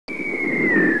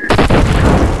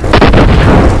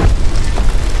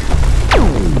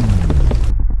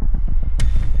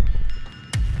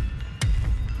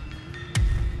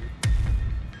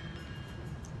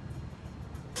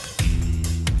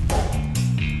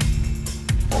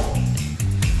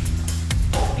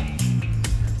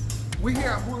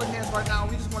at Hula Hands right now.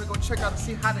 We just want to go check out and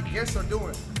see how the guests are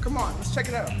doing. Come on, let's check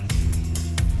it out.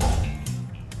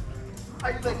 How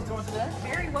you ladies doing today?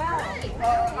 Very well.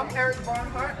 I'm Eric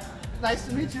Barnhart. Nice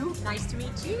to meet you. Nice to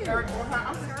meet you. Eric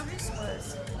Barnhart. Service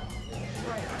was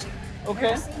great. Okay.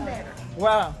 Never seen better.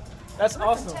 Wow. That's We're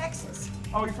awesome. from Texas.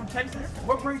 Oh, you're from Texas?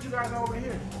 What brings you guys over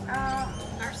here?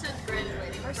 Our son's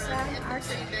graduating Our from son, our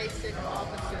infantry son. basic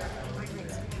officer.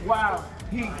 Wow.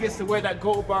 He gets to wear that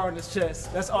gold bar on his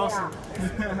chest. That's awesome.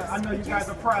 I know you guys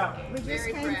are proud. We just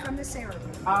Very came proud. from the ceremony.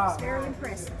 Ah. It's very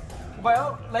impressive.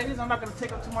 Well, ladies, I'm not going to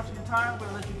take up too much of your time. We're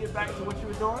going to let you get back to what you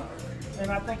were doing.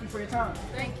 And I thank you for your time.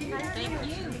 Thank you. Thank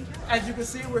you. As you can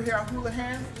see, we're here at Hula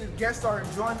Hands. The guests are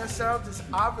enjoying themselves. It's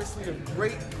obviously a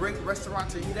great restaurant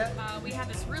to eat at. We have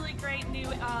this really great new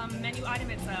menu item.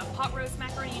 It's a pot roast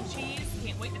macaroni and cheese.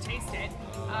 Can't wait to taste it.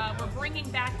 We're bringing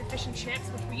back the fish and chips,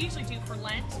 which we usually do for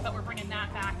Lent, but we're bringing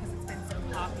that back because it's been so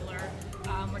popular.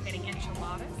 We're getting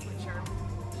enchiladas, which are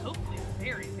hopefully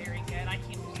very, very good.